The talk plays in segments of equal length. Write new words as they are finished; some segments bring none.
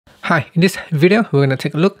Hi, in this video we're going to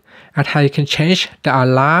take a look at how you can change the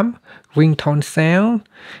alarm ringtone sound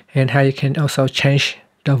and how you can also change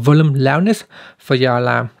the volume loudness for your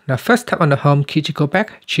alarm. Now first tap on the home key to go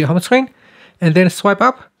back to your home screen and then swipe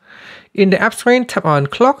up. In the app screen, tap on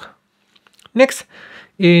clock. Next,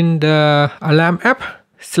 in the alarm app,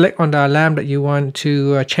 select on the alarm that you want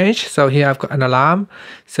to change. So here I've got an alarm.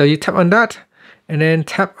 So you tap on that and then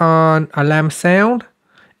tap on alarm sound.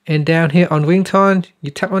 And down here on ringtone, you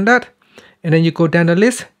tap on that and then you go down the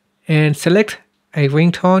list and select a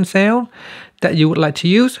ringtone sound that you would like to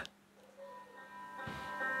use.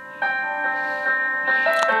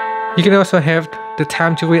 You can also have the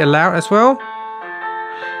time to read aloud as well.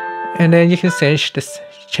 And then you can change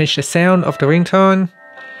the sound of the ringtone.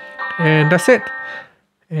 And that's it.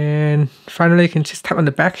 And finally, you can just tap on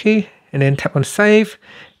the back key and then tap on save.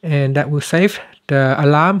 And that will save the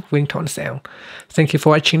alarm ringtone sound. Thank you for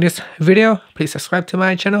watching this video. Please subscribe to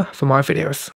my channel for more videos.